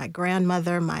Hill. My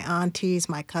grandmother, my aunties,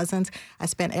 my cousins. I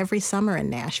spent every summer in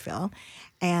Nashville.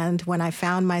 And when I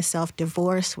found myself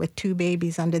divorced with 2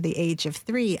 babies under the age of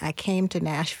 3, I came to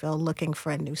Nashville looking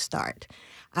for a new start.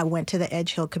 I went to the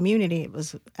Edge Hill community. It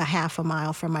was a half a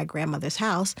mile from my grandmother's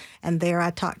house. And there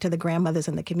I talked to the grandmothers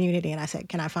in the community, and I said,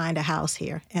 can I find a house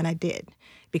here? And I did,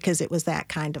 because it was that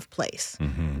kind of place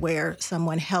where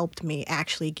someone helped me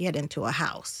actually get into a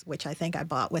house, which I think I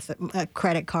bought with a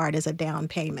credit card as a down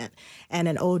payment. And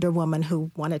an older woman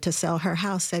who wanted to sell her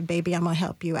house said, baby, I'm going to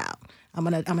help you out. I'm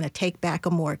gonna take back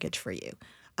a mortgage for you.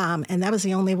 And that was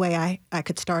the only way I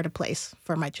could start a place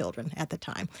for my children at the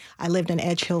time. I lived in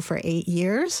Edge Hill for 8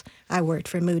 years. I worked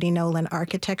for Moody Nolan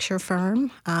Architecture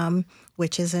Firm,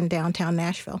 which is in downtown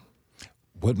Nashville.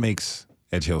 What makes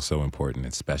Edge Hill so important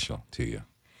and special to you?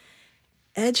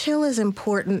 Edge Hill is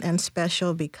important and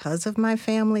special because of my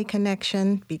family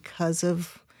connection, because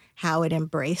of how it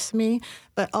embraced me,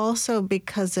 but also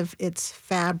because of its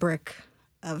fabric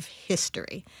of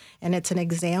history. And it's an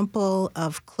example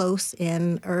of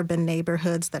close-in urban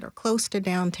neighborhoods that are close to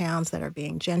downtowns that are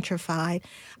being gentrified.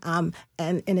 And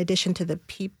in addition to the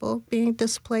people being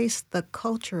displaced, the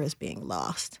culture is being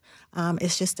lost.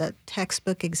 It's just a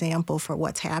textbook example for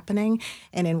what's happening.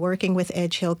 And in working with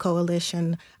Edge Hill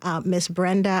Coalition, Miss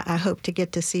Brenda, I hope to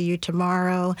get to see you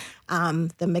tomorrow.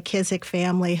 The McKissick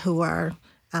family, who are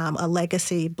a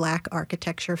legacy Black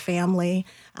architecture family.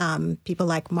 People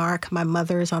like Mark, my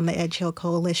mother's on the Edge Hill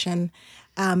Coalition.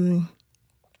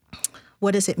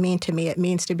 What does it mean to me? It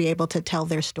means to be able to tell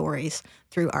their stories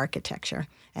through architecture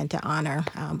and to honor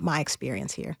my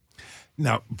experience here.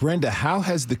 Now, Brenda, how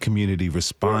has the community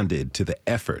responded to the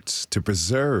efforts to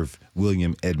preserve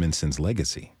William Edmondson's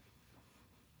legacy?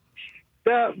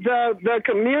 The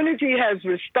community has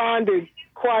responded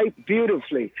quite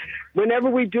beautifully. Whenever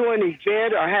we do an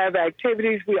event or have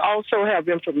activities, we also have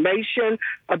information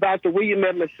about the William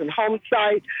Edmonson home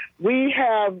site. We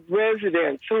have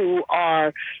residents who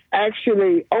are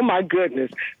actually, oh my goodness,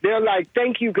 they're like,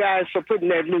 thank you guys for putting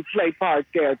that new play park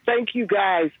there. Thank you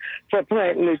guys for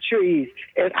planting the trees.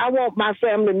 And I want my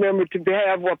family member to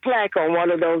have a plaque on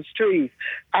one of those trees.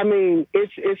 I mean,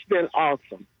 it's been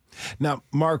awesome. Now,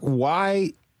 Mark,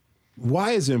 why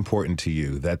is it important to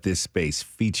you that this space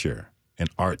feature an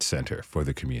art center for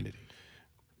the community?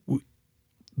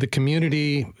 The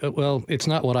community, well, it's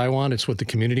not what I want, it's what the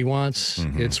community wants.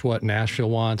 Mm-hmm. It's what Nashville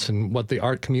wants and what the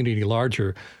art community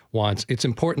larger wants. It's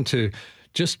important to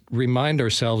just remind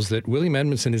ourselves that William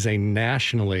Edmonson is a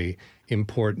nationally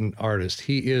important artist.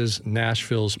 He is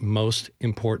Nashville's most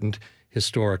important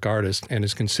historic artist and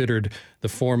is considered the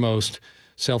foremost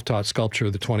self-taught sculptor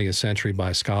of the 20th century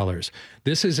by scholars.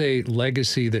 This is a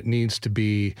legacy that needs to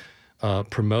be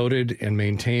promoted and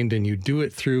maintained, and you do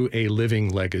it through a living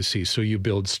legacy. So you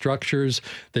build structures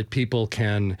that people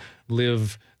can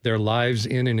live their lives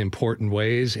in important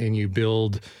ways, and you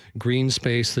build green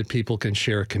space that people can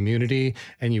share a community,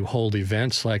 and you hold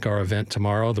events like our event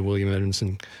tomorrow, the William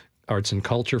Edmonson Arts and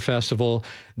Culture Festival,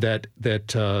 that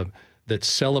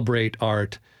celebrate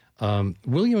art.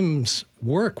 William's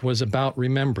work was about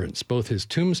remembrance, both his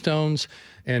tombstones,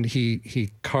 and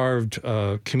he carved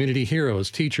community heroes,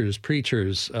 teachers,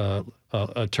 preachers,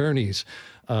 attorneys,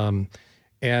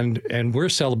 and we're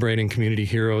celebrating community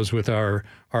heroes with our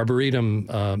Arboretum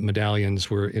medallions.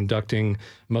 We're inducting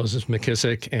Moses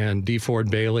McKissick and D.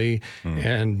 Ford Bailey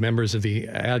and members of the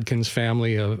Adkins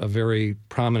family, a very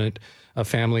prominent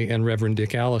family, and Reverend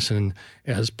Dick Allison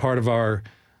as part of our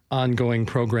ongoing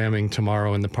programming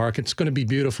tomorrow in the park. It's going to be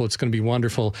beautiful. It's going to be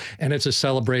wonderful. And it's a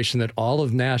celebration that all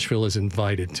of Nashville is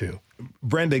invited to.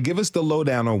 Brenda, give us the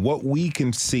lowdown on what we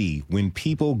can see when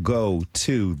people go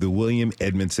to the William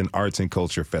Edmonson Arts and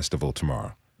Culture Festival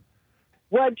tomorrow.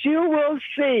 What you will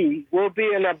see will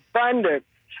be an abundance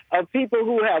of people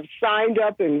who have signed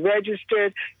up and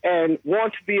registered and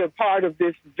want to be a part of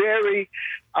this very,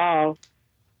 what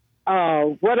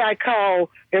I call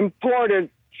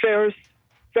important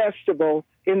festival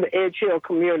in the Edge Hill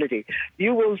community.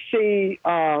 You will see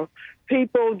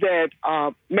people that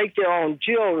make their own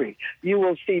jewelry. You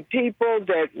will see people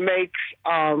that make,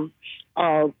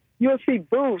 you'll see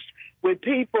booths with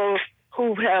people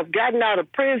who have gotten out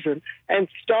of prison and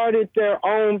started their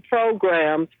own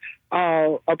programs,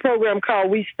 a program called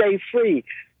We Stay Free,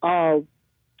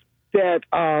 that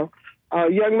a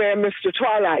young man, Mr.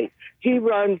 Twilight, he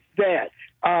runs that.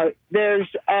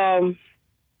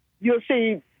 You'll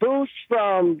see booths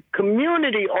from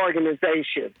community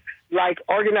organizations like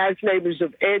Organized Neighbors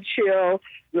of Edge Hill,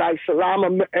 like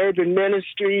Salama Urban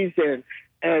Ministries,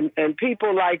 and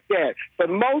people like that.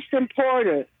 But most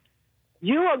important,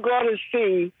 you are going to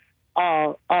see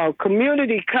a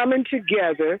community coming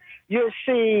together. You'll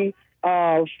see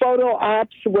photo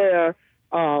ops where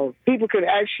people can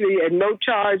actually, at no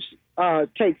charge,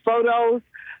 take photos.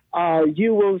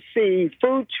 You will see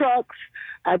food trucks.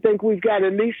 I think we've got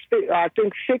at least,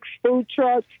 6 food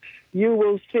trucks. You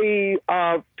will see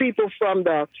people from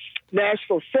the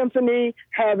Nashville Symphony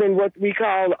having what we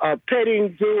call a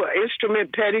petting zoo,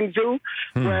 instrument petting zoo,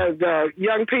 where the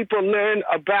young people learn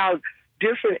about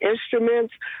different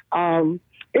instruments.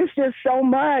 It's just so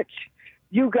much.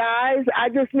 you guys, I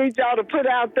just need y'all to put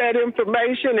out that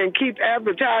information and keep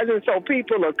advertising so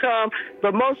people will come.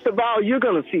 But most of all, you're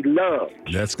going to see love.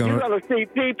 You're going to see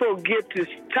people get to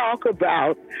talk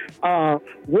about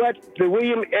what the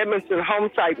William Edmonson home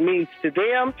site means to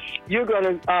them. You're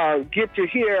going to get to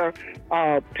hear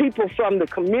people from the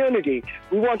community.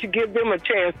 We want to give them a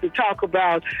chance to talk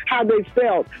about how they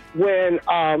felt when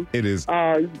it is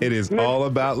all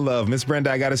about love. Miss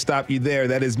Brenda, I got to stop you there.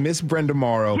 That is Miss Brenda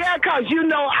Morrow. Yeah, because you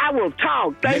know I will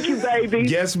talk. Thank you, baby.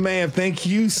 Yes, ma'am. Thank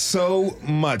you so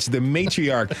much. The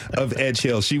matriarch of Edge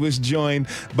Hill. She was joined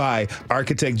by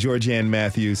architect Georgianne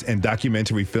Matthews and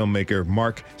documentary filmmaker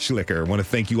Mark Schlicker. I want to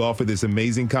thank you all for this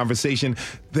amazing conversation.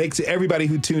 Thanks to everybody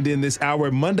who tuned in this hour.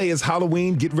 Monday is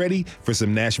Halloween. Get ready for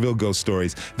some Nashville ghost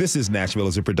stories. This is Nashville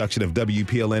is a production of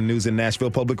WPLN News and Nashville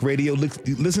Public Radio.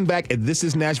 Listen back at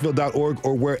thisisnashville.org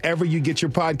or wherever you get your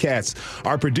podcasts.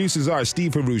 Our producers are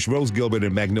Steve Harouche, Rose Gilbert,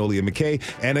 and Magnolia McKay.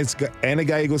 Anna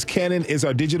Gallegos Cannon is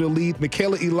our digital lead.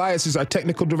 Michaela Elias is our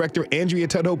technical director. Andrea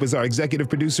Tudhope is our executive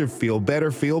producer. Feel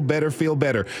better, feel better, feel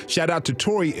better. Shout out to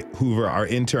Tori Hoover, our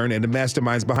intern, and the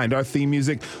masterminds behind our theme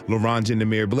music, Laurent and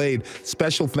Namir Blade.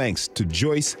 Special thanks to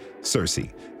Joyce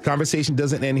Searcy. Conversation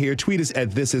doesn't end here. Tweet us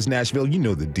at This Is Nashville. You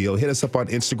know the deal. Hit us up on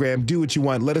Instagram. Do what you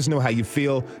want. Let us know how you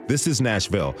feel. This is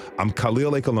Nashville. I'm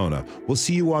Khalil Ekalona. We'll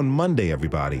see you on Monday,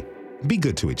 everybody. Be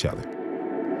good to each other.